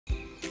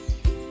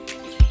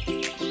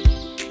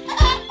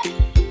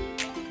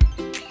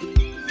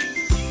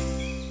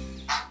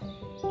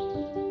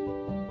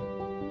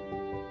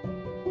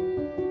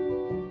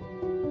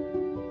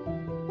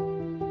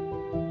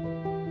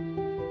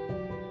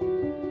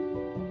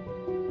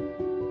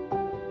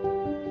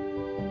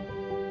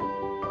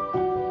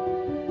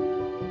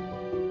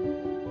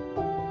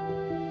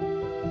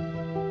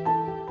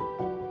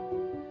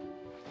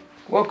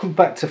Welcome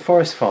back to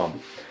Forest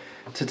Farm.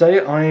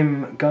 Today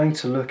I'm going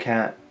to look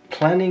at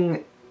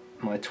planning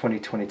my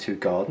 2022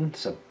 garden.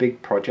 It's a big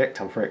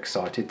project. I'm very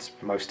excited. It's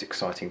the most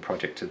exciting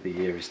project of the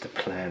year is to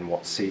plan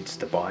what seeds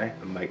to buy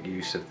and make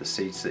use of the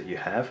seeds that you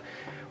have,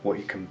 what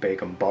you can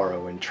beg and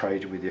borrow and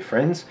trade with your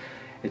friends.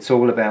 It's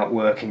all about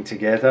working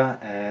together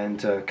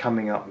and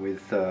coming up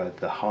with the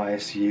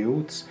highest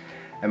yields,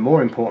 and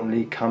more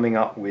importantly coming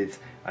up with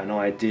an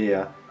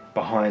idea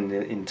behind the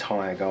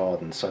entire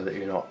garden so that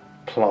you're not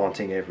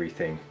planting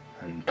everything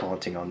and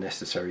planting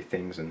unnecessary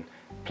things and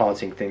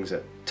planting things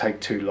that take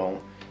too long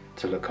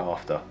to look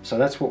after. So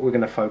that's what we're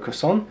going to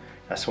focus on.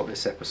 That's what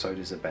this episode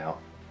is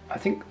about. I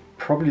think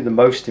probably the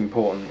most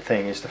important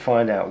thing is to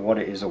find out what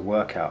it is, or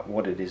work out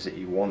what it is that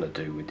you want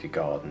to do with your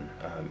garden.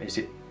 Is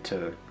it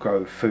to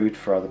grow food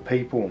for other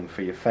people and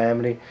for your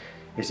family?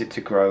 Is it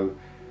to grow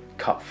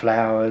cut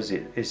flowers?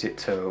 Is it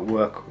to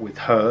work with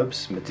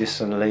herbs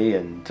medicinally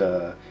and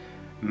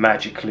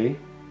magically?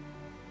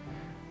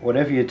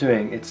 Whatever you're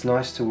doing, it's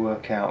nice to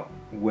work out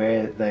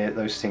where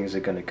those things are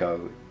going to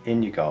go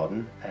in your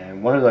garden.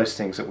 And one of those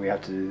things that we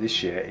have to do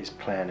this year is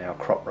plan our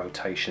crop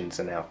rotations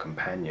and our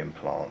companion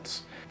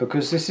plants.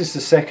 Because this is the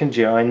second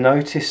year, I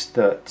noticed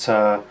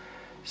that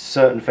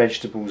certain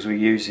vegetables were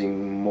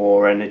using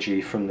more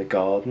energy from the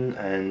garden,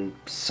 and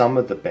some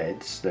of the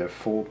beds, there are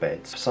 4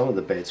 beds, some of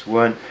the beds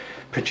weren't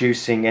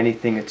producing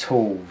anything at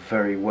all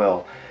very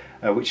well,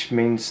 which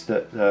means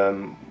that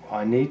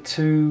I need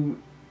to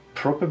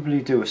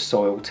probably do a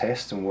soil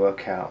test and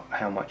work out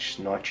how much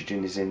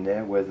nitrogen is in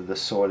there, whether the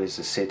soil is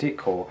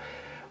acidic or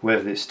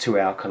whether it's too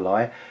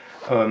alkali.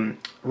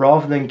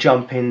 Rather than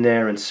jump in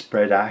there and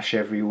spread ash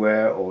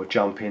everywhere, or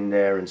jump in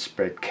there and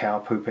spread cow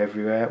poop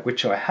everywhere,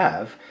 which I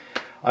have,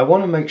 I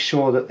want to make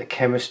sure that the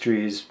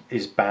chemistry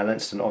is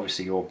balanced and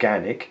obviously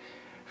organic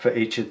for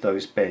each of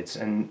those beds.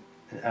 And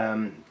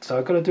so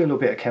I've got to do a little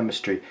bit of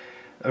chemistry.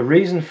 A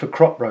reason for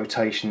crop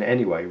rotation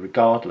anyway,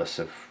 regardless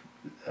of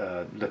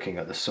looking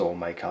at the soil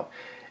makeup,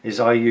 is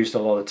I used a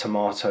lot of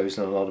tomatoes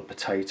and a lot of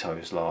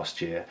potatoes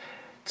last year.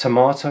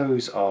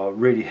 Tomatoes are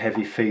really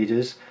heavy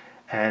feeders,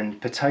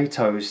 and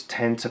potatoes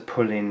tend to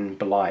pull in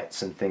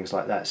blights and things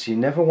like that, so you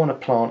never want to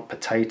plant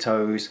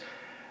potatoes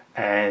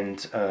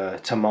and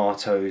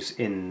tomatoes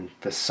in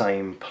the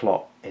same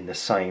plot, in the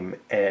same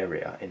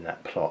area in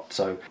that plot.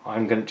 So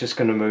I'm just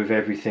going to move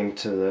everything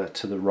to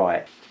the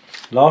right.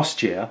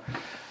 Last year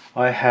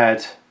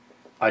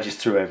I just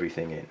threw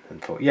everything in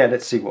and thought, yeah,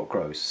 let's see what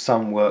grows.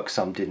 Some worked,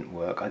 some didn't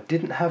work. I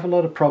didn't have a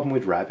lot of problem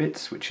with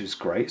rabbits, which is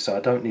great, so I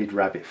don't need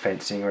rabbit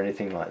fencing or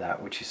anything like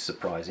that, which is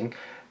surprising.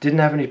 Didn't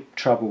have any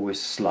trouble with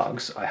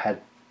slugs. I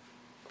had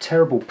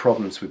terrible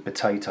problems with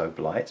potato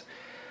blight.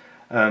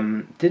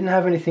 Didn't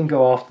have anything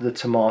go after the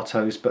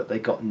tomatoes, but they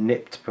got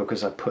nipped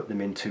because I put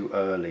them in too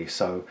early.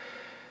 So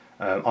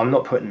I'm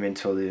not putting them in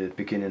until the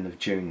beginning of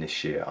June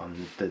this year.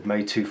 The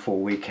May 2-4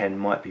 weekend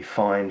might be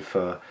fine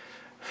for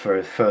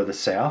further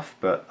south,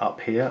 but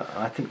up here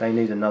I think they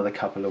need another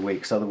couple of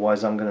weeks,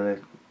 otherwise I'm going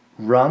to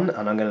run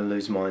and I'm going to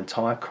lose my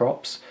entire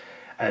crops,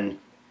 and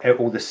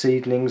all the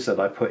seedlings that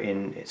I put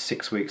in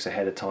 6 weeks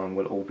ahead of time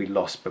will all be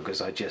lost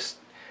because I just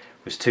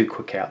was too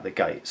quick out the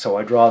gate. So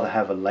I'd rather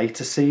have a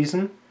later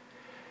season.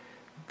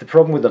 The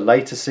problem with the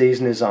later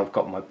season is I've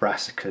got my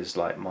brassicas,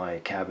 like my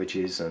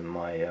cabbages and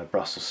my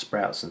Brussels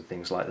sprouts and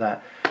things like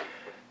that.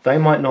 They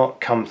might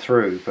not come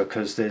through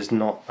because there's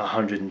not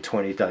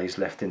 120 days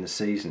left in the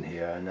season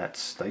here, and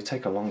they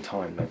take a long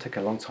time. They take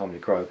a long time to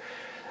grow.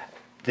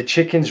 The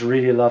chickens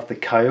really love the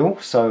kale,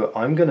 so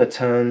I'm going to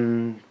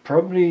turn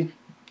probably,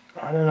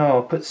 I don't know,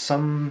 I'll put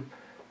some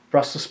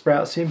Brussels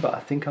sprouts in, but I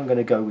think I'm going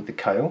to go with the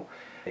kale.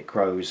 It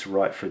grows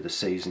right through the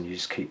season. You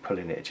just keep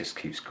pulling it, it just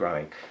keeps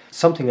growing.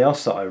 Something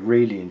else that I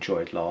really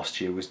enjoyed last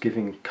year was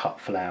giving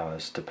cut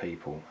flowers to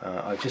people.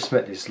 I just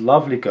met this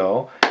lovely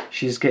girl.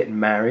 She's getting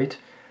married.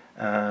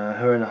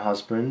 Her and her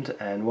husband,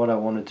 and what I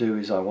want to do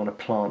is I want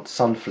to plant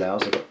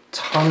sunflowers. I've got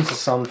tons of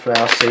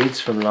sunflower seeds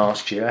from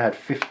last year. I had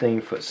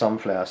 15-foot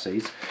sunflower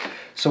seeds.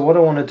 So what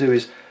I want to do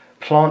is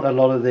plant a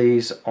lot of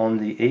these on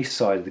the east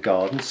side of the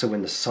garden, so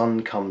when the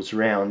sun comes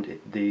round,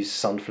 these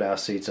sunflower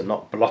seeds are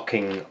not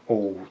blocking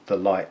all the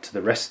light to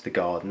the rest of the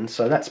garden.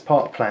 So that's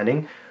part of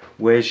planning.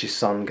 Where's your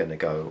sun going to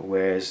go?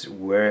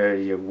 Where are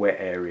your wet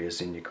areas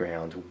in your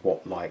ground?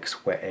 What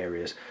likes wet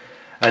areas?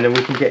 And then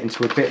we can get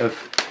into a bit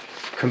of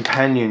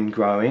companion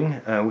growing,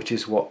 which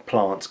is what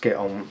plants get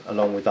on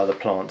along with other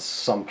plants.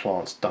 Some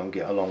plants don't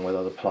get along with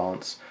other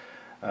plants,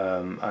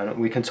 and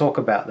we can talk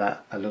about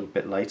that a little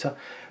bit later.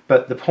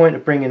 But the point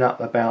of bringing up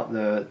about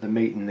the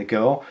meeting the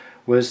girl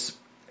was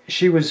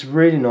she was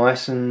really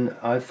nice, and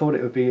I thought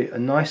it would be a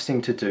nice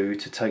thing to do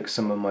to take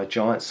some of my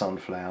giant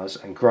sunflowers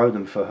and grow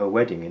them for her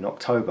wedding in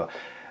October.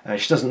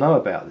 She doesn't know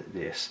about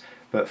this,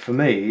 but for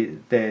me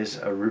there's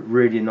a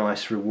really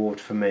nice reward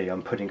for me.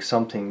 I'm putting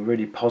something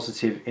really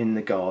positive in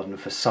the garden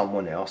for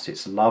someone else.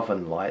 It's love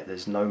and light.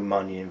 There's no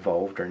money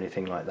involved or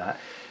anything like that.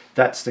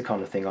 That's the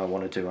kind of thing I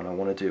want to do, and I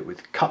want to do it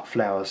with cut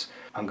flowers.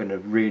 I'm going to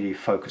really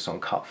focus on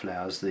cut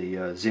flowers.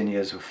 The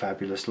zinnias were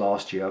fabulous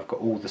last year. I've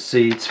got all the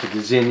seeds for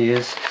the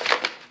zinnias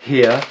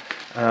here,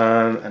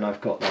 and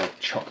I've got like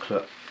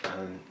chocolate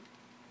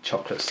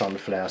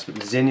sunflowers, but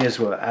the zinnias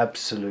were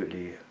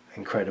absolutely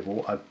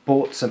incredible. I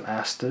bought some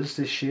asters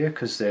this year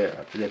because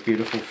they're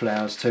beautiful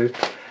flowers too.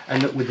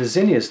 And look, with the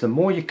zinnias, the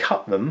more you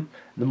cut them,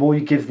 the more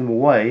you give them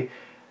away,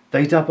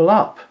 they double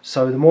up.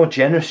 So the more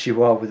generous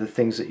you are with the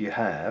things that you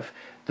have,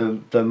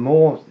 the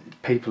more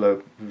people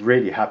are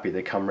really happy.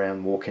 They come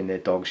around walking their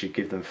dogs, you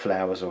give them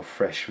flowers or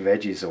fresh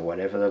veggies or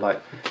whatever, they're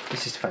like,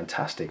 this is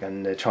fantastic,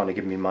 and they're trying to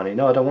give me money.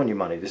 No, I don't want your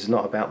money. This is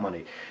not about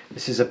money.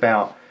 This is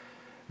about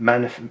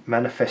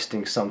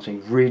manifesting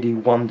something really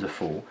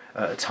wonderful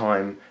at a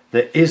time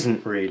that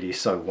isn't really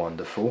so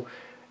wonderful.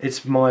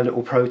 It's my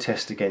little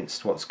protest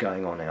against what's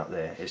going on out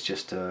there. It's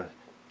just to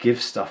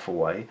give stuff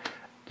away.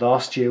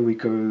 Last year we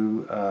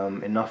grew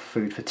enough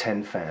food for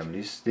 10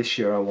 families. This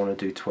year I want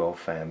to do 12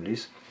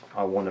 families.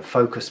 I want to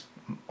focus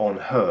on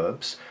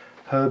herbs.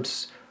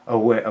 Herbs are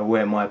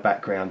where my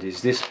background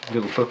is. This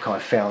little book I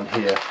found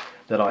here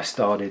that I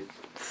started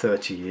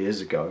 30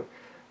 years ago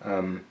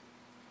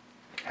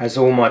has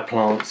all my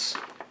plants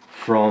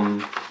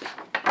from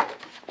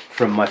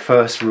my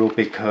first real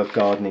big herb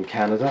garden in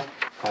Canada.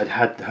 I'd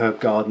had herb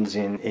gardens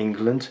in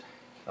England.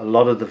 A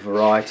lot of the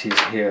varieties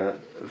here are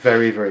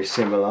very, very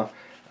similar.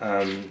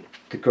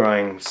 The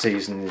growing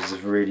season is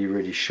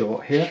really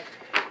short here,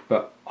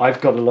 but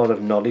I've got a lot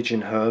of knowledge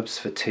in herbs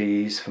for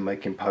teas, for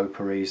making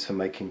potpourris, for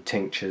making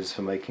tinctures,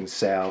 for making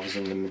salves,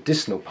 and the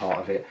medicinal part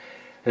of it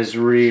is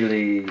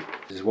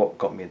what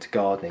got me into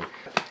gardening.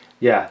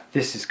 Yeah,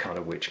 this is kind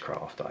of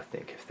witchcraft, I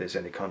think. If there's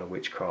any kind of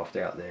witchcraft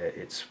out there,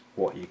 it's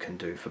what you can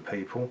do for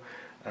people,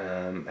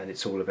 and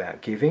it's all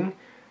about giving.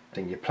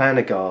 Then you plan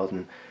a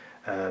garden,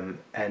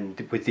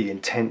 and with the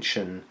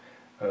intention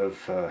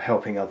of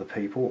helping other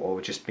people or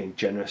just being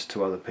generous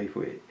to other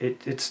people.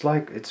 It's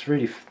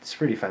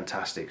really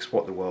fantastic. It's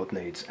what the world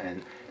needs,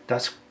 and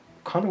that's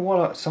kind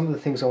of some of the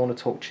things I want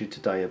to talk to you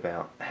today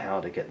about,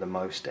 how to get the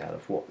most out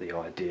of what the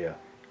idea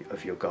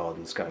of your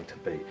garden's going to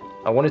be.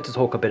 I wanted to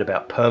talk a bit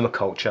about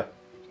permaculture,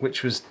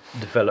 which was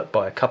developed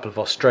by a couple of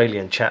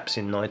Australian chaps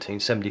in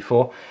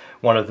 1974.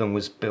 One of them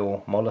was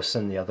Bill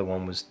Mollison, the other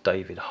one was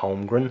David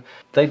Holmgren.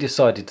 They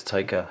decided to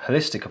take a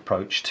holistic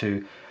approach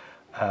to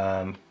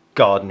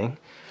gardening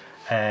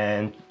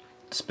and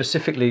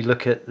specifically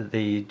look at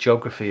the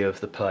geography of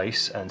the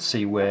place and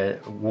see where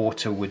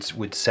water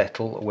would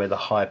settle, where the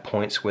high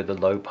points, where the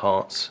low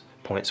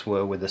points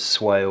were, where the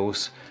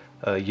swales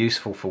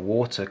useful for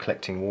water,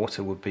 collecting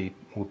water would be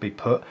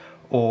put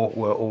or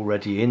were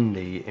already in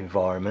the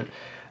environment.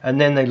 And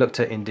then they looked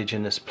at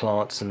indigenous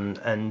plants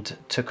and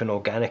took an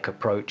organic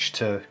approach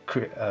to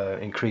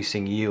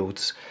increasing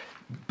yields.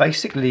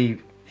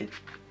 Basically,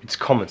 it's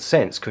common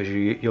sense because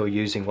you're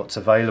using what's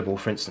available.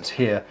 For instance,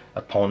 here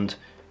a pond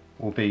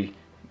would be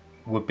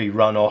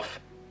runoff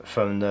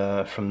from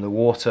the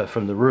water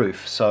from the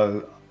roof.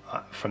 So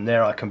from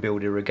there I can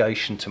build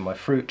irrigation to my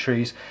fruit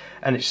trees,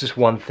 and it's just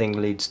one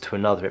thing leads to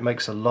another. It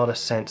makes a lot of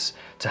sense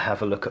to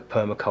have a look at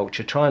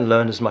permaculture. Try and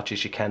learn as much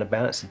as you can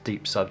about it. It's a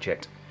deep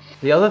subject.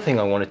 The other thing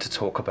I wanted to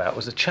talk about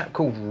was a chap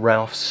called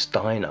Ralph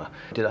Steiner.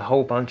 He did a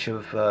whole bunch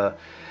of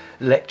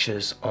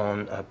lectures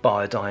on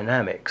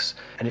biodynamics,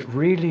 and it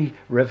really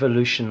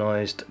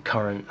revolutionized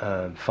current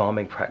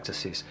farming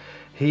practices.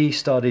 He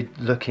started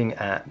looking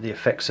at the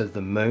effects of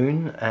the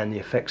moon and the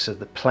effects of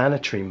the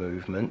planetary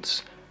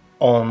movements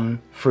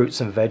on fruits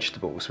and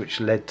vegetables, which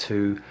led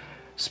to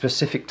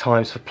specific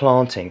times for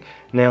planting.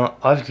 Now,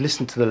 I've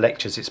listened to the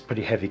lectures, it's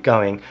pretty heavy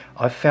going.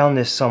 I found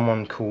there's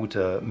someone called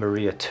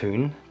Maria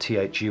Thun,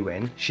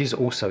 T-H-U-N. She's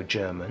also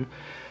German,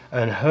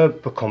 and her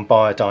book on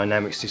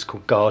biodynamics is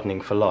called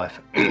Gardening for Life.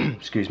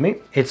 Excuse me.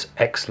 It's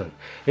excellent.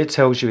 It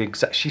tells you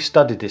exactly, she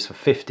studied this for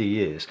 50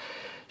 years.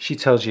 She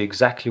tells you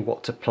exactly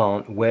what to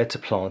plant, where to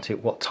plant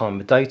it, what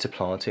time of day to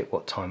plant it,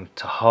 what time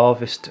to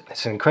harvest.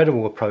 It's an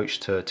incredible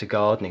approach to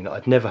gardening that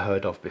I'd never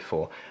heard of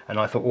before. And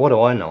I thought, what do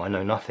I know? I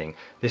know nothing.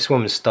 This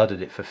woman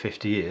studied it for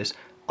 50 years.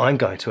 I'm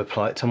going to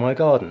apply it to my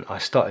garden. I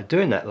started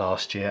doing that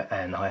last year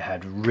and I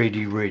had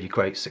really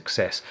great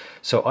success.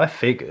 So I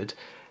figured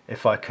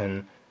if I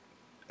can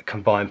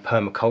combine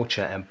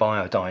permaculture and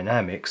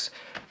biodynamics,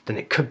 then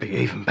it could be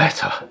even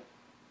better.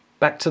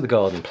 Back to the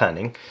garden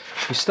planning.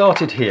 We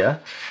started here,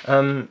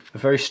 a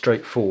very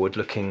straightforward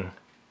looking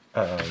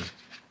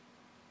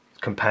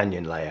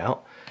companion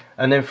layout,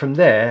 and then from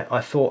there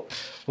I thought,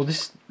 well,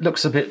 this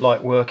looks a bit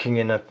like working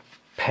in a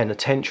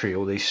penitentiary,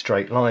 all these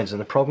straight lines, and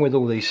the problem with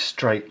all these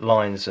straight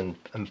lines and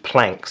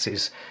planks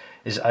is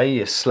A,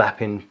 you're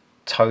slapping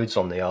toads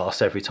on the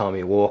arse every time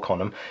you walk on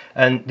them,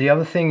 and the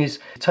other thing is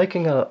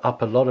taking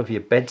up a lot of your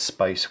bed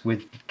space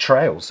with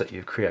trails that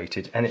you've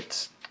created, and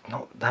it's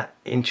not that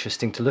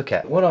interesting to look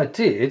at. What I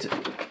did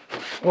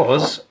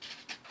was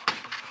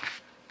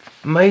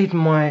made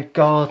my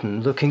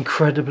garden look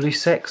incredibly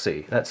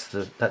sexy. That's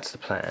the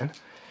plan.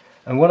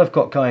 And what I've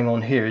got going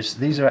on here is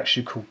these are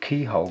actually called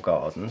keyhole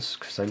gardens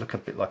because they look a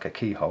bit like a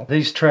keyhole.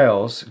 These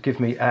trails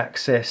give me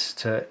access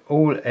to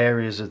all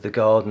areas of the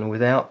garden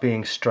without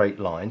being straight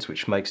lines,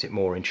 which makes it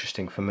more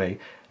interesting for me.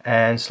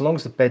 And so long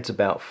as the bed's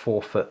about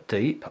 4 foot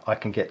deep, I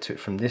can get to it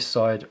from this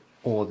side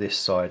or this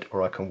side,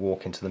 or I can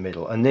walk into the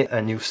middle.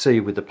 And you'll see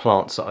with the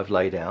plants that I've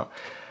laid out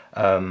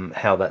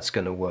how that's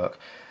going to work.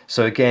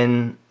 So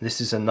again,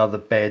 this is another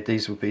bed.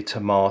 These would be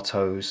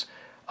tomatoes.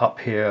 Up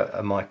here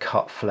are my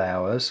cut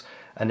flowers.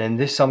 And then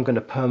this I'm going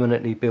to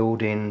permanently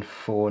build in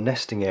for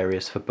nesting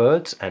areas for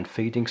birds and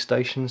feeding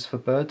stations for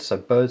birds. So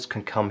birds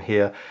can come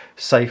here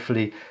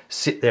safely,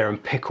 sit there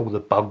and pick all the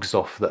bugs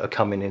off that are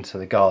coming into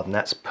the garden.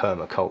 That's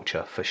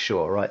permaculture for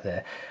sure right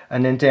there.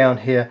 And then down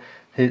here,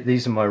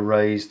 these are my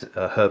raised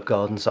herb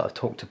gardens that I've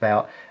talked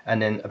about.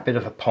 And then a bit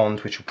of a pond,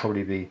 which will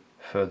probably be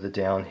further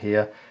down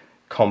here.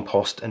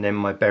 Compost, and then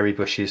my berry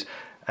bushes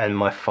and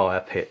my fire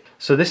pit.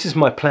 So this is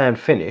my plan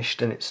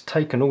finished, and it's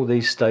taken all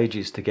these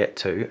stages to get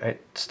to.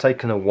 It's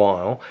taken a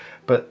while,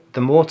 but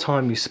the more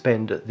time you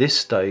spend at this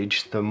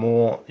stage, the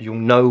more you'll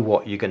know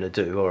what you're going to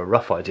do, or a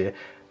rough idea.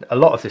 A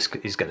lot of this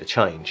is going to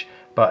change,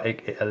 but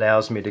it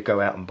allows me to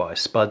go out and buy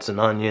spuds and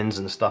onions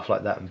and stuff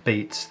like that, and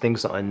beets,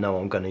 things that I know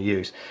I'm going to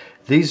use.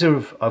 These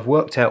are, I've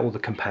worked out all the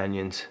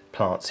companion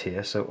plants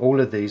here, so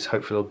all of these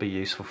hopefully will be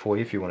useful for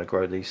you if you want to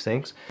grow these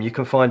things. You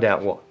can find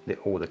out what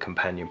all the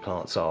companion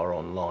plants are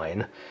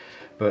online,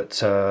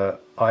 but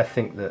I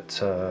think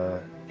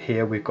that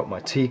here we've got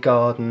my tea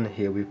garden,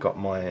 here we've got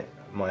my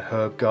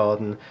herb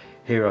garden,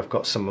 here I've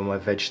got some of my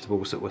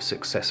vegetables that were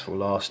successful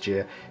last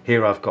year,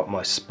 here I've got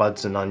my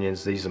spuds and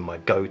onions. These are my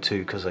go-to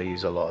because I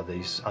use a lot of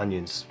these.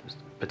 Onions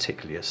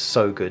particularly are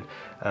so good.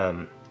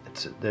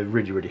 They're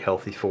really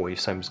healthy for you,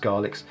 same as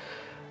garlics.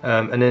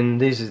 And then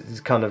these is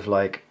kind of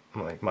like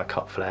my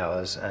cut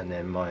flowers, and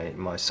then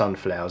my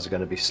sunflowers are going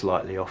to be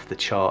slightly off the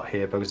chart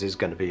here because there's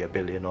going to be a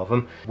billion of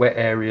them. Wet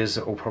areas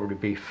that will probably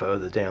be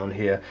further down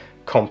here.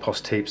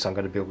 Compost heaps, I'm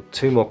going to build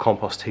 2 more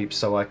compost heaps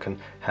so I can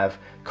have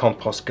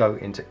compost go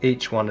into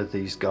each one of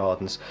these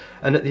gardens.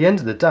 And at the end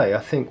of the day, I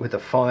think with a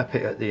fire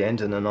pit at the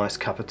end and a nice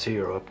cup of tea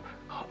or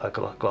a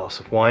glass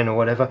of wine or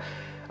whatever,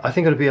 I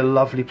think it'll be a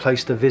lovely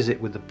place to visit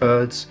with the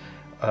birds.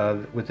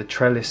 With the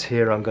trellis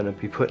here, I'm going to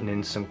be putting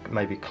in some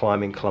maybe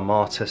climbing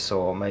clematis,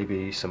 or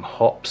maybe some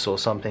hops or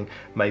something,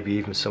 maybe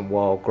even some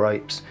wild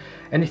grapes.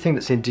 Anything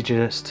that's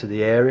indigenous to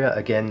the area,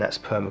 again, that's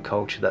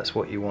permaculture, that's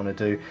what you want to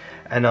do.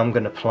 And I'm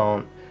going to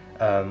plant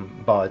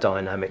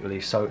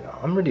biodynamically, so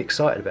I'm really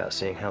excited about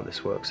seeing how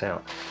this works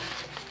out.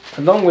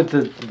 Along with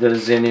the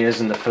zinnias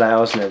and the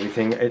flowers and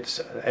everything,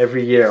 it's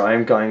every year I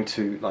am going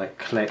to like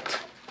collect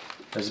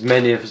as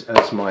many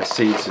as my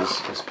seeds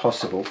as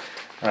possible.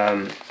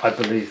 I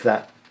believe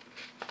that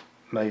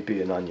may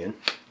be an onion.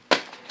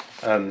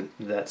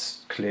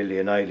 That's clearly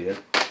an alien.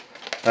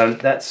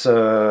 That's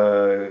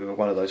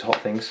one of those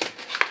hot things.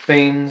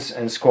 Beans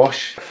and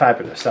squash,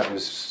 fabulous. That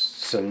was,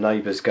 some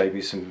neighbours gave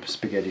me some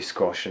spaghetti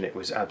squash and it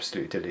was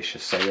absolutely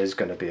delicious. So there's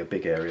going to be a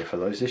big area for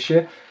those this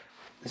year.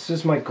 This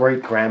is my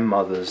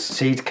great-grandmother's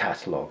seed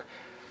catalogue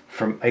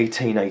from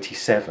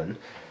 1887,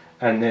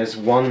 and there's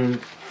one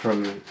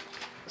from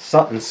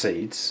Sutton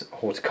Seeds,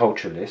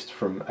 horticulturalist,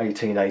 from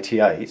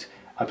 1888.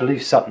 I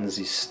believe Sutton's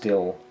is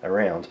still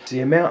around.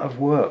 The amount of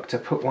work to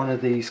put one of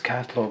these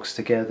catalogues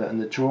together,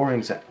 and the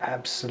drawings are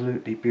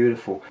absolutely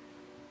beautiful.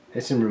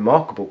 It's in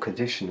remarkable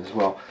condition as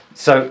well.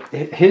 So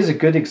here's a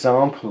good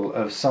example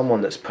of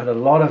someone that's put a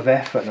lot of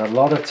effort and a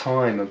lot of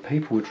time, and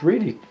people would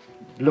really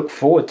look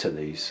forward to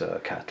these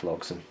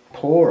catalogues and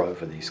pore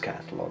over these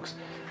catalogues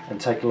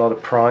and take a lot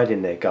of pride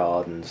in their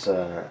gardens.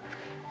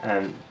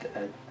 And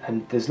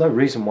there's no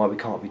reason why we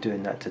can't be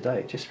doing that today.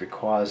 It just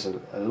requires a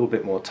little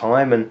bit more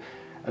time and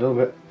a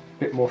little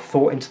bit more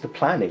thought into the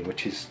planning,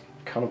 which is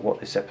kind of what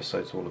this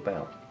episode's all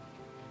about.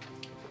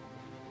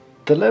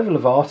 The level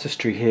of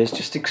artistry here is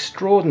just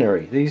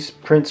extraordinary. These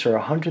prints are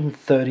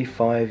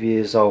 135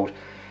 years old.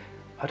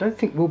 I don't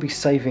think we'll be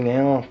saving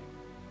our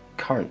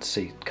current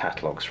seed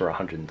catalogues for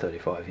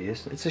 135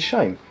 years. It's a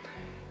shame.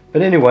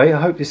 But anyway, I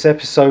hope this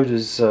episode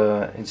has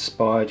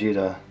inspired you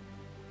to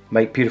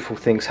make beautiful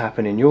things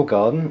happen in your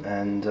garden,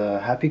 and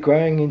happy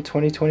growing in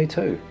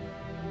 2022.